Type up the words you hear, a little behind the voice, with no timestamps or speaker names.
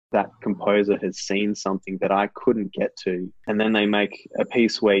that composer has seen something that I couldn't get to, and then they make a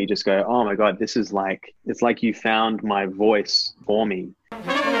piece where you just go, oh my God, this is like, it's like you found my voice for me.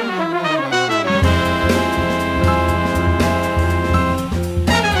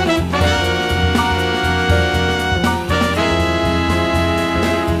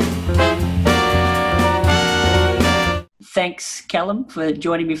 Thanks, Callum, for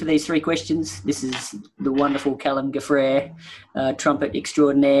joining me for these 3 questions. This is the wonderful Callum G'Froerer, trumpet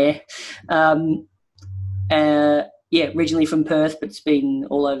extraordinaire. Originally from Perth, but it's been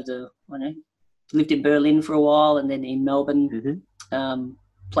all over lived in Berlin for a while and then in Melbourne. Mm-hmm.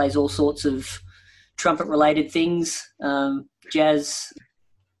 Plays all sorts of trumpet-related things, jazz,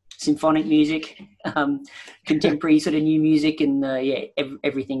 symphonic music, contemporary sort of new music, and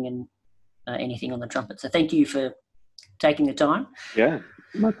everything and anything on the trumpet. So thank you for taking the time. Yeah,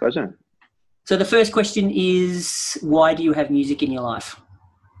 my pleasure. So the first question is, why do you have music in your life?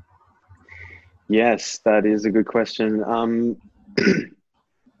 Yes, that is a good question.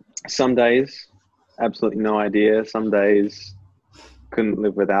 Some days, absolutely no idea. Some days, couldn't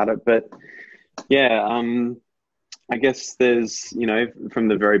live without it. But yeah, I guess there's, from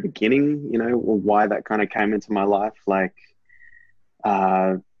the very beginning, why that kind of came into my life. Like,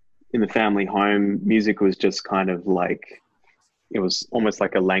 in the family home, music was just kind of like, it was almost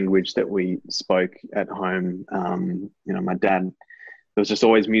like a language that we spoke at home. My dad, there was just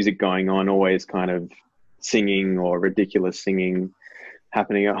always music going on, always kind of singing or ridiculous singing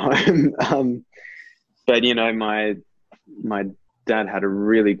happening at home. But my dad had a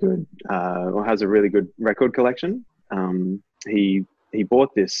really good, or has a really good record collection. He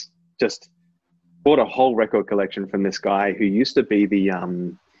bought a whole record collection from this guy who used to be the,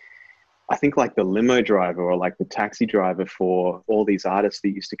 I think like the limo driver or like the taxi driver for all these artists that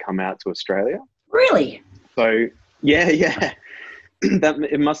used to come out to Australia. Really? So yeah.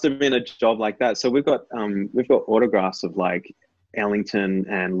 It must have been a job like that. So we've got autographs of like Ellington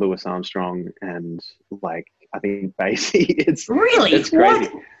and Louis Armstrong and like, I think Basie. It's crazy. What?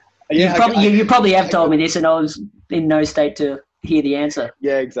 Yeah, you probably have told me this and I was in no state to hear the answer.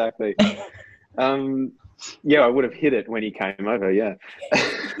 Yeah, exactly. I would have hit it when he came over. Yeah.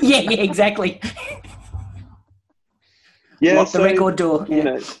 yeah, exactly. Yeah. Lock the record door.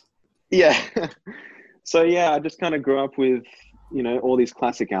 Yeah. So yeah, I just kind of grew up with, all these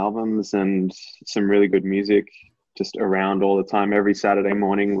classic albums and some really good music just around all the time. Every Saturday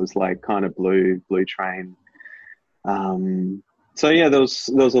morning was like kind of Blue Train. So yeah, there was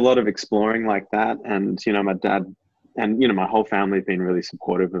a lot of exploring like that. And, my dad and, my whole family have been really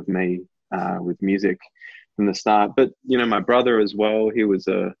supportive of me with music from the start. But, my brother as well,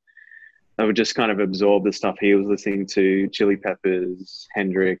 I would just kind of absorb the stuff he was listening to, Chili Peppers,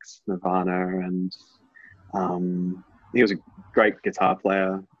 Hendrix, Nirvana, and he was a great guitar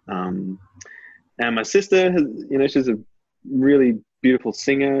player. And my sister has, she's a really beautiful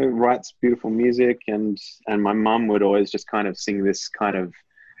singer, writes beautiful music, and my mum would always just kind of sing this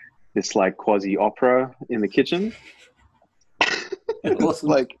like quasi opera in the kitchen. Awesome.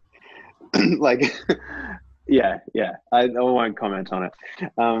 like yeah, I won't comment on it,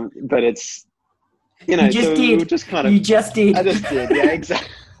 but it's you just did. We just kind of, you just did. I just did, yeah, exactly.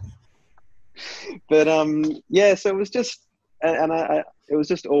 But so it was just, and it was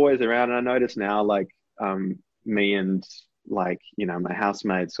just always around. And I notice now, like me and like my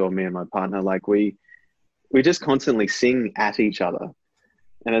housemates or me and my partner, like we just constantly sing at each other,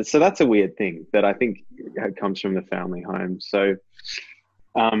 and so that's a weird thing that I think comes from the family home. So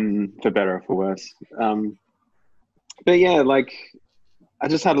for better or for worse. But yeah, like I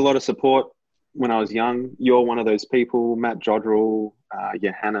just had a lot of support when I was young. You're one of those people, Matt Jodrell,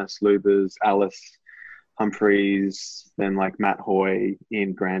 Johannes Lubers, Alice Humphreys, then like Matt Hoy,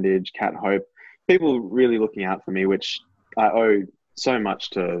 Ian Grandage, Kat Hope, people really looking out for me, which I owe so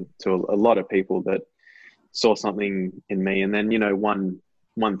much to a lot of people that saw something in me. And then,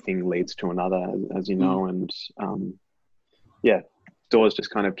 one thing leads to another, as you know, and doors just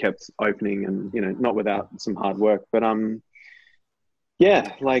kind of kept opening, and not without some hard work, but I don't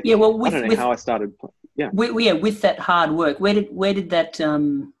know how I started. With that hard work, where did that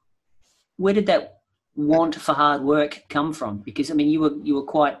want for hard work come from? Because I mean, you were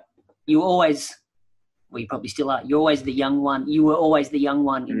always, well, you probably still are, you're always the young one. You were always the young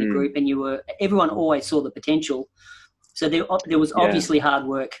one in the group, and everyone always saw the potential. So there was obviously hard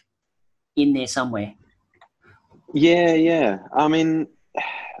work in there somewhere. Yeah. I mean,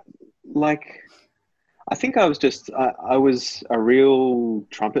 like, I think I was a real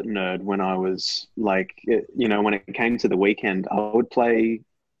trumpet nerd when I was like, when it came to the weekend, I would play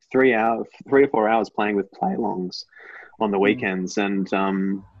 3 or 4 hours playing with play-alongs on the weekends. And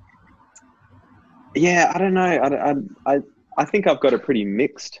Yeah, I don't know. I think I've got a pretty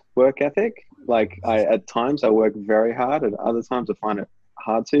mixed work ethic. Like at times I work very hard, at other times I find it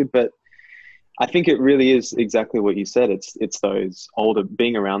hard to. But I think it really is exactly what you said. It's those older,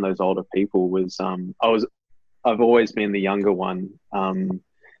 being around those older people was I've always been the younger one, and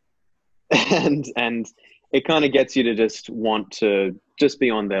it kind of gets you to just want to just be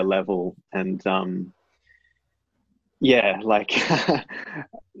on their level, and yeah, like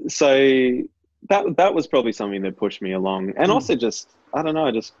so that was probably something that pushed me along, and also just I don't know,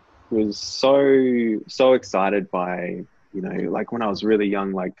 I just was so excited by, you know, like when I was really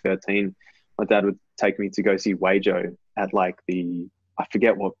young, like 13, my dad would take me to go see Wajo at like I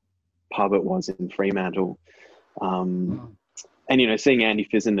forget what pub it was in Fremantle, and you know, seeing Andy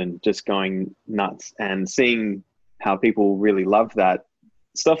Fissenden just going nuts and seeing how people really loved that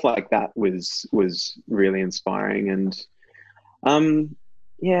stuff, like that was really inspiring. And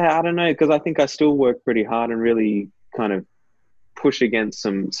yeah, I don't know, because I think I still work pretty hard and really kind of push against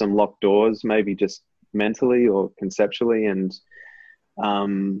some locked doors, maybe just mentally or conceptually, and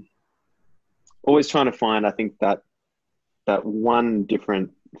always trying to find, I think, that one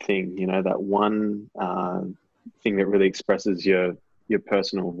different thing, you know, that one thing that really expresses your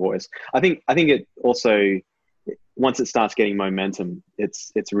personal voice. I think it also, once it starts getting momentum,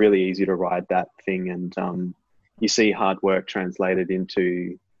 it's really easy to ride that thing, and you see hard work translated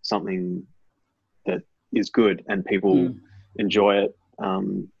into something that is good and people enjoy it.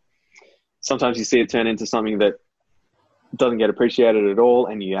 Sometimes you see it turn into something that doesn't get appreciated at all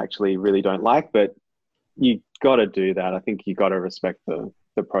and you actually really don't like, but you got to do that. I think you got to respect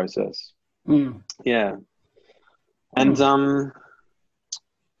the process. Yeah. And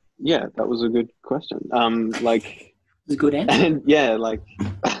yeah, that was a good question. Like, it's a good answer. and yeah, like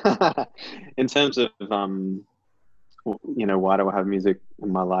in terms of you know, why do I have music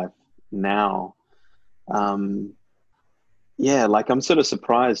in my life now? Yeah, like I'm sort of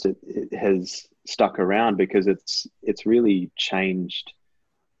surprised it has stuck around, because it's really changed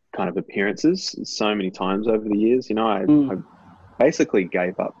kind of appearances so many times over the years. You know, I basically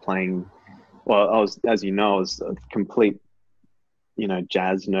gave up playing. Well, I was, as you know, I was a complete, you know,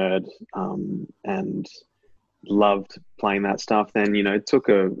 jazz nerd, and loved playing that stuff. Then, you know, took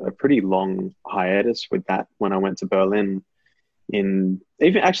a pretty long hiatus with that when I went to Berlin even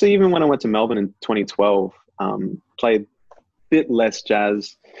when I went to Melbourne in 2012, played a bit less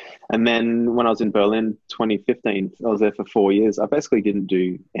jazz. And then when I was in Berlin 2015, I was there for 4 years. I basically didn't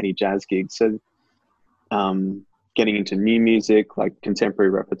do any jazz gigs. So getting into new music, like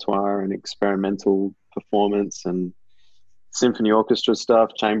contemporary repertoire and experimental performance and symphony orchestra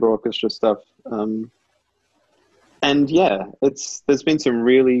stuff, chamber orchestra stuff. And yeah, there's been some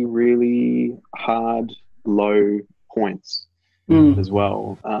really, really hard, low points as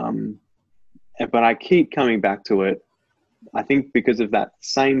well. But I keep coming back to it. I think because of that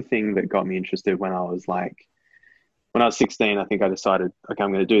same thing that got me interested when I was 16, I think I decided, okay,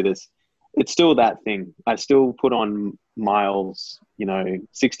 I'm going to do this. It's still that thing. I still put on miles, you know,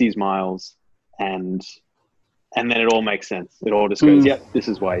 60s miles, and then it all makes sense. It all just goes, yep, this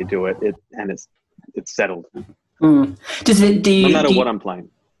is why you do it. And it's settled. Does it? No matter what I'm playing.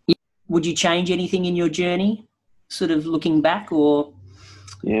 Would you change anything in your journey, sort of looking back, or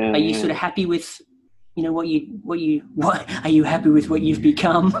are you sort of happy with, you know, what are you happy with what you've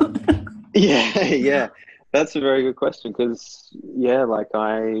become? Yeah, that's a very good question, because yeah, like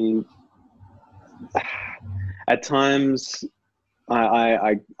at times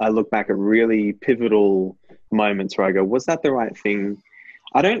I look back at really pivotal moments where I go, was that the right thing?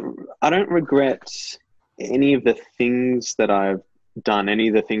 I don't regret any of the things that I've done, any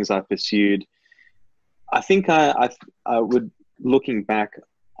of the things I've pursued. I think I would, looking back,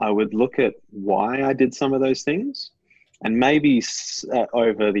 I would look at why I did some of those things. And maybe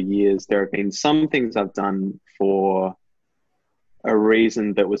over the years, there have been some things I've done for a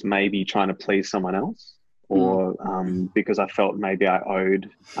reason that was maybe trying to please someone else, or because I felt maybe I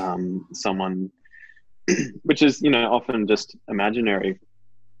owed someone, which is, you know, often just imaginary.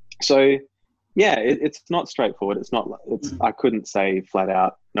 So yeah, it's not straightforward. I couldn't say flat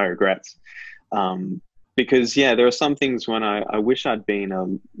out, no regrets. Because yeah, there are some things when I wish I'd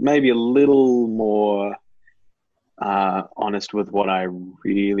been maybe a little more honest with what I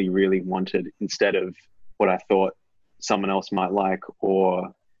really, really wanted, instead of what I thought someone else might like,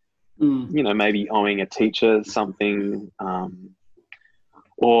 or you know, maybe owing a teacher something,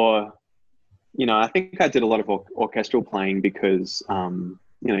 or you know, I think I did a lot of orchestral playing because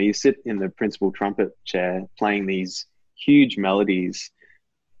you know, you sit in the principal trumpet chair playing these huge melodies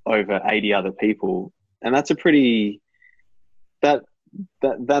over 80 other people, and that's a pretty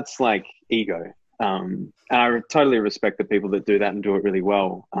that's like ego. And I totally respect the people that do that and do it really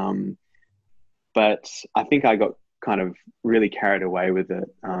well. But I think I got kind of really carried away with it.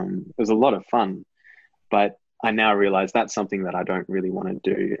 It was a lot of fun, but I now realize that's something that I don't really want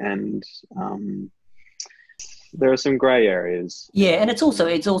to do. And there are some gray areas. Yeah, and it's also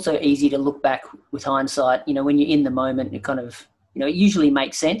easy to look back with hindsight. You know, when you're in the moment, it kind of, you know, it usually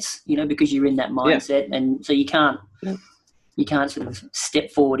makes sense, you know, because you're in that mindset, and so you can't sort of step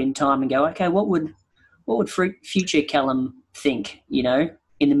forward in time and go, okay, what would future Callum think, you know,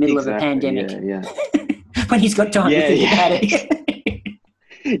 in the middle of a pandemic, when he's got time to think about it.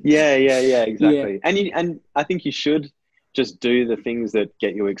 Exactly. And I think you should just do the things that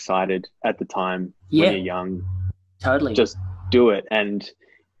get you excited at the time when you're young. Totally. Just do it, and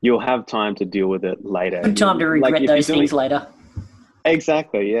you'll have time to deal with it later. Time to regret those things later.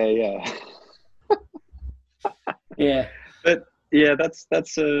 Exactly. Yeah. Yeah. But yeah, that's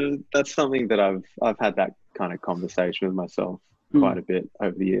something that I've had that kind of conversation with myself quite a bit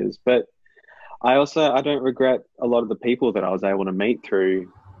over the years. But I don't regret a lot of the people that I was able to meet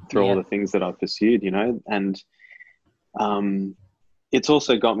through all the things that I've pursued, you know, and it's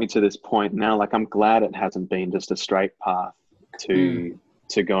also got me to this point now. Like, I'm glad it hasn't been just a straight path to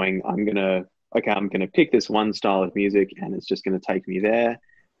going, I'm going to pick this one style of music and it's just going to take me there,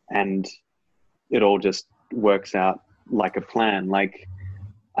 and it all just works out like a plan. Like,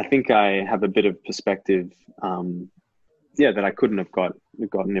 I think I have a bit of perspective, that I couldn't have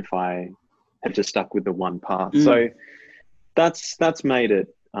gotten if I had just stuck with the one path. So that's made it,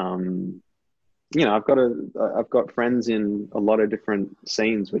 you know, I've got friends in a lot of different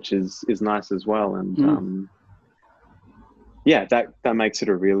scenes, which is nice as well. And that makes it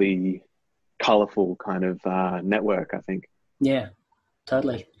a really colorful kind of network, I think. Yeah,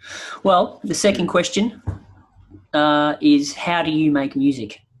 totally. Well, the second question is, how do you make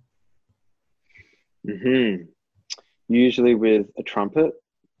music? Usually with a trumpet.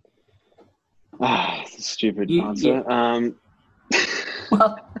 It's a stupid answer.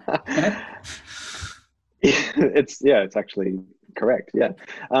 Well, it's actually correct. Yeah.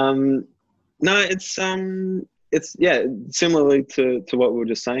 No, it's similarly to what we were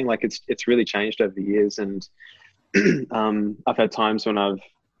just saying. Like, it's really changed over the years, and I've had times when I've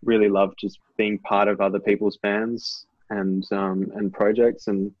really loved just being part of other people's bands and projects,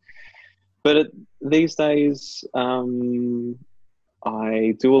 but these days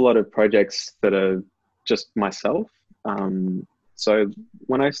I do a lot of projects that are just myself. So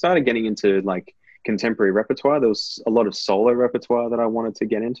when I started getting into like contemporary repertoire, there was a lot of solo repertoire that I wanted to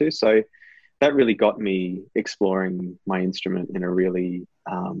get into. So that really got me exploring my instrument in a really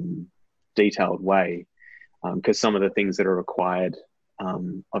detailed way, because some of the things that are required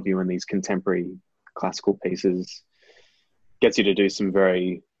of you in these contemporary classical pieces gets you to do some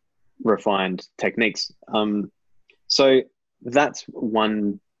very refined techniques. So that's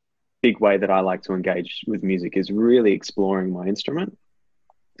one big way that I like to engage with music, is really exploring my instrument.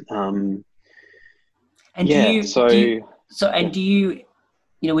 Do you,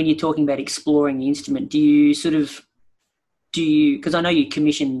 you know, when you're talking about exploring the instrument, do you, because I know you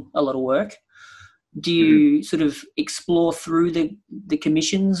commission a lot of work, do you sort of explore through the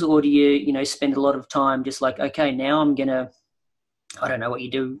commissions, or do you know, spend a lot of time just like, okay, now I'm gonna, I don't know what you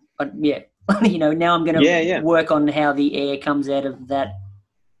do, but you know, now I'm gonna work on how the air comes out of that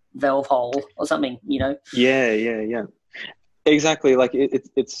valve hole or something, you know? Yeah. Exactly. Like it's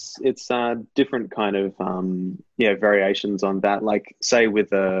different kind of variations on that. Like, say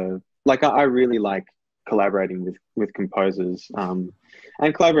with I really like collaborating with composers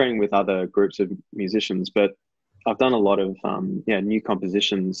and collaborating with other groups of musicians, but I've done a lot of new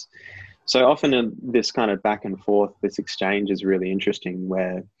compositions. So often in this kind of back and forth, this exchange is really interesting,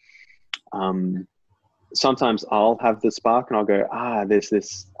 where sometimes I'll have the spark and I'll go, there's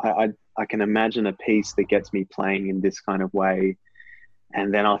this, I can imagine a piece that gets me playing in this kind of way.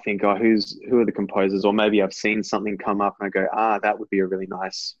 And then I'll think, who are the composers? Or maybe I've seen something come up and I go, that would be a really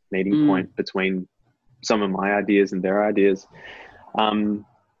nice meeting point between some of my ideas and their ideas.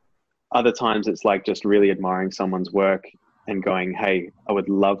 Other times it's like just really admiring someone's work and going, hey, I would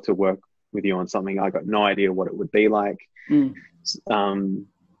love to work with you on something. I got no idea what it would be like.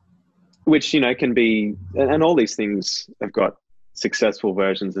 Which, you know, can be, and all these things have got successful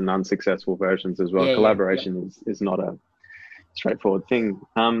versions and unsuccessful versions as well. Collaboration is not a straightforward thing.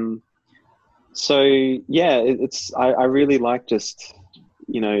 I really like just,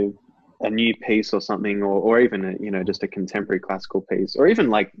 you know, a new piece or something, or even you know, just a contemporary classical piece, or even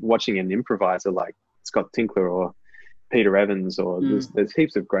like watching an improviser like Scott Tinkler or Peter Evans, or there's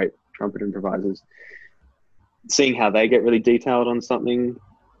heaps of great trumpet improvisers, seeing how they get really detailed on something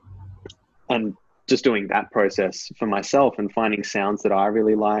and just doing that process for myself and finding sounds that I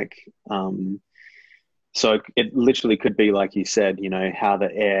really like. So it literally could be, like you said, you know, how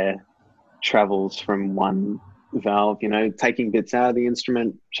the air travels from one valve, you know, taking bits out of the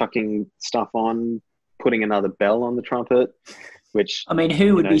instrument, chucking stuff on, putting another bell on the trumpet, which, I mean,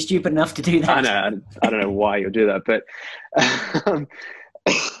 who would be stupid enough to do that? I know, I don't know why you'll do that, but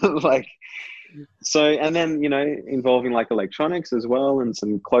like, so, and then, you know, involving like electronics as well and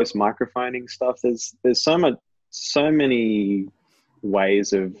some close microphoning stuff. There's so many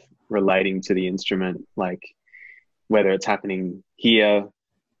ways of relating to the instrument, like whether it's happening here,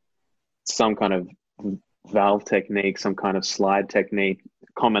 some kind of valve technique, some kind of slide technique,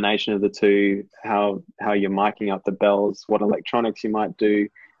 combination of the two, how you're miking up the bells, what electronics you might do,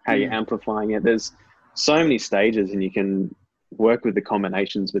 how you're amplifying it. There's so many stages, and you can work with the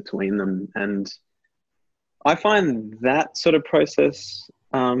combinations between them. And I find that sort of process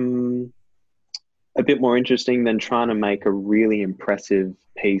a bit more interesting than trying to make a really impressive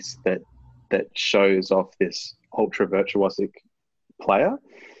piece that shows off this ultra virtuosic player.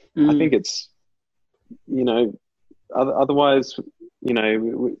 I think it's, you know, otherwise, you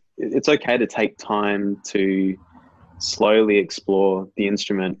know, it's okay to take time to slowly explore the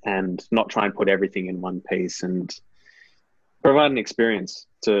instrument and not try and put everything in one piece, and provide an experience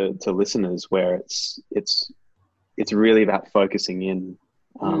to listeners where it's really about focusing in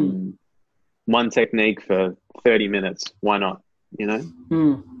one technique for 30 minutes. Why not, you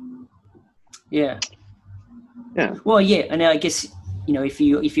know? Yeah. Yeah. Well, yeah, and I guess, you know, if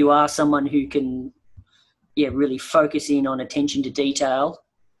you are someone who can, really focus in on attention to detail,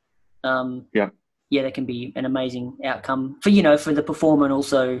 that can be an amazing outcome for, you know, for the performer and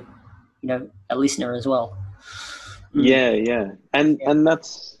also, you know, a listener as well. And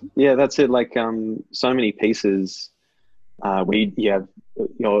that's it. Like so many pieces or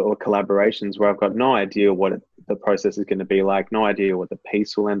collaborations where I've got no idea what the process is going to be like, no idea what the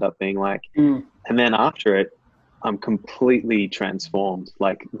piece will end up being like, and then after it, I'm completely transformed.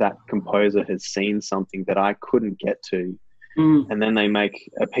 Like that composer has seen something that I couldn't get to, and then they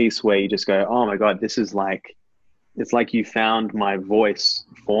make a piece where you just go, oh my God, this is like, it's like you found my voice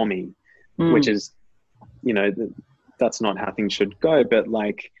for me, which is, you know, that's not how things should go, but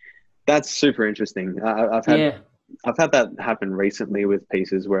like, that's super interesting. I've had that happen recently with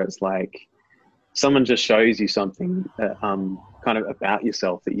pieces where it's like someone just shows you something kind of about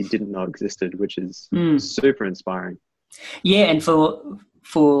yourself that you didn't know existed, which is super inspiring. Yeah, and for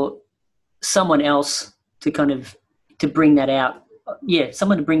someone else to kind of to bring that out,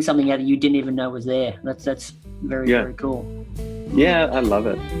 someone to bring something out that you didn't even know was there. That's very very cool. Yeah, I love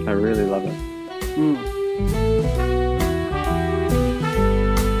it. I really love it.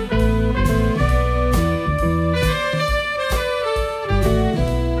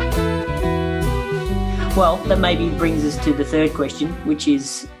 Well, that maybe brings us to the third question, which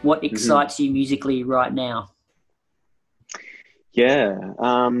is what excites you musically right now?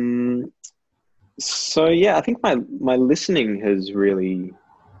 So I think my listening has really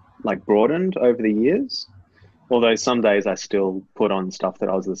like broadened over the years. Although some days I still put on stuff that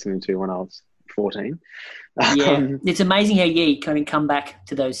I was listening to when I was 14. Yeah, it's amazing how you kind of come back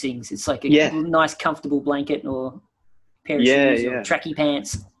to those things. It's like a nice comfortable blanket or pair of shoes or tracky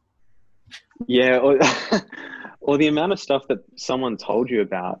pants. Yeah, or the amount of stuff that someone told you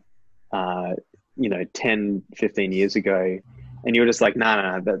about, 10, 15 years ago, and you were just like,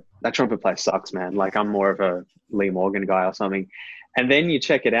 no, that trumpet player sucks, man. Like, I'm more of a Lee Morgan guy or something. And then you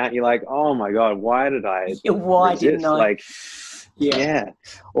check it out, and you're like, oh my God, why did I? Why didn't I? Like,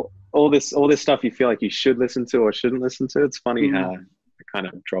 all this stuff you feel like you should listen to or shouldn't listen to. It's funny how it kind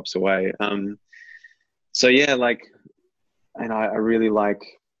of drops away. Like, and I really like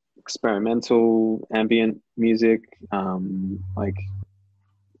experimental ambient music, like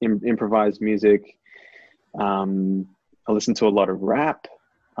improvised music. I listen to a lot of rap,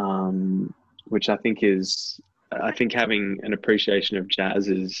 which I think having an appreciation of jazz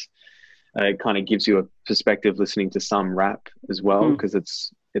is it kind of gives you a perspective listening to some rap as well, because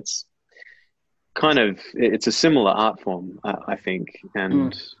it's a similar art form, I think,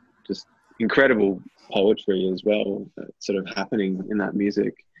 and just incredible poetry as well, sort of happening in that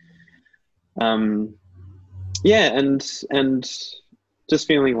music. And just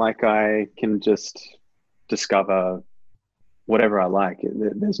feeling like I can just discover whatever I like.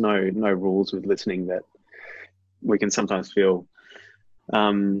 There's no rules with listening that we can sometimes feel.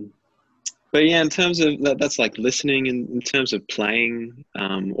 But in terms of that's like listening. In terms of playing,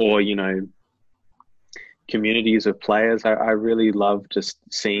 or communities of players, I really love just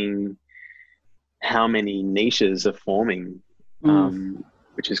seeing how many niches are forming,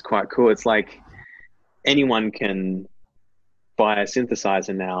 which is quite cool. It's like anyone can buy a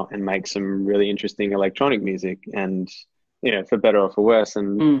synthesizer now and make some really interesting electronic music, and for better or for worse.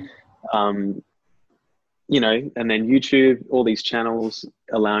 And and then YouTube, all these channels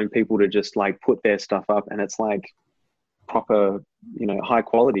allowing people to just like put their stuff up, and it's like proper, high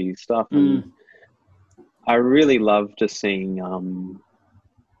quality stuff. And I really love just seeing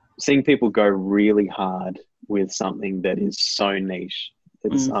people go really hard with something that is so niche.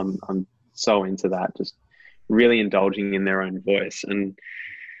 It's I'm so into that, just really indulging in their own voice. And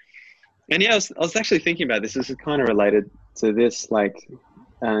yeah, I was actually thinking about this. This is kind of related to this, like,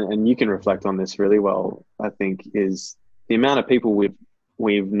 and you can reflect on this really well, I think, is the amount of people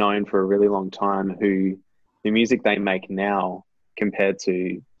we've known for a really long time who the music they make now compared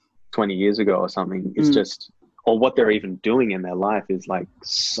to 20 years ago or something is just, or what they're even doing in their life is like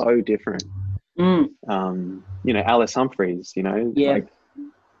so different. Alice Humphreys, like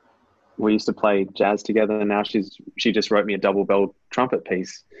we used to play jazz together, and now she just wrote me a double-bell trumpet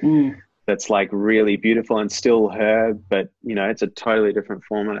piece that's like really beautiful and still her, but it's a totally different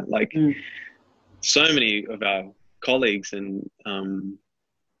format. Like so many of our colleagues, and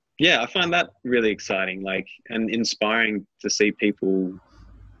I find that really exciting, like, and inspiring to see people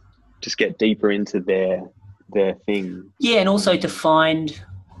just get deeper into their thing. Yeah, and also to find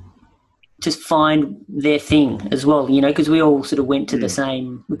their thing as well, because we all sort of went to the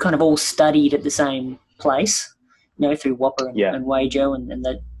same, we kind of all studied at the same place, through Whopper and Wajo and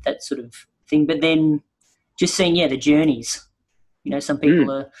that sort of thing. But then just seeing, the journeys, some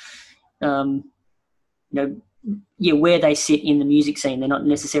people are, where they sit in the music scene. They're not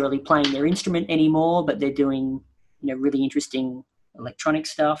necessarily playing their instrument anymore, but they're doing, really interesting electronic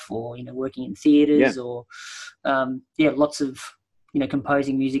stuff, or, working in theatres or, lots of,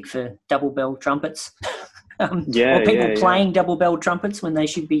 composing music for double bell trumpets, or people playing double bell trumpets when they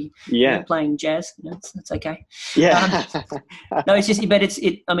should be playing jazz. That's okay. No, it's just, but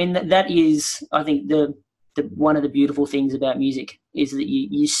I mean, that is, I think the one of the beautiful things about music is that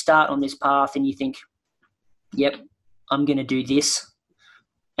you start on this path and you think, yep, I'm going to do this,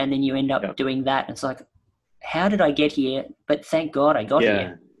 and then you end up doing that. And it's like, how did I get here? But thank God I got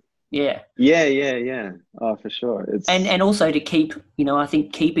here. Yeah. Oh, for sure. It's and also to keep, I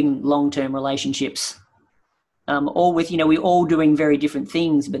think keeping long-term relationships, all with, we're all doing very different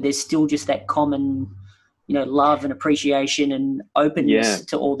things, but there's still just that common, love and appreciation and openness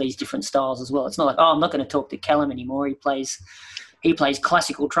to all these different styles as well. It's not like, I'm not going to talk to Callum anymore. He plays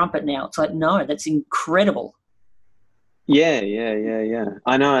classical trumpet now. It's like, no, that's incredible. Yeah.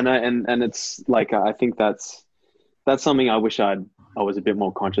 I know. And it's like, I think that's something I wish I was a bit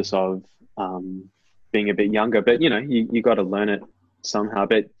more conscious of, being a bit younger, but you got to learn it somehow.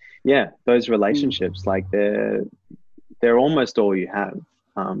 But those relationships, like they're almost all you have,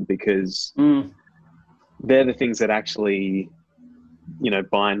 because they're the things that actually,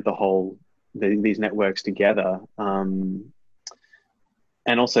 bind these networks together. And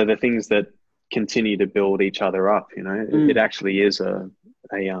also the things that continue to build each other up, it actually is a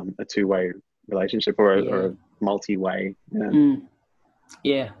two-way relationship, or a multi-way.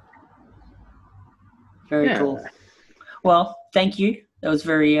 Very cool. Well, thank you. That was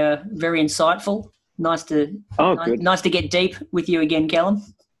very very insightful. Nice to get deep with you again, Callum.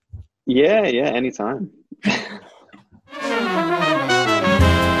 Yeah, anytime.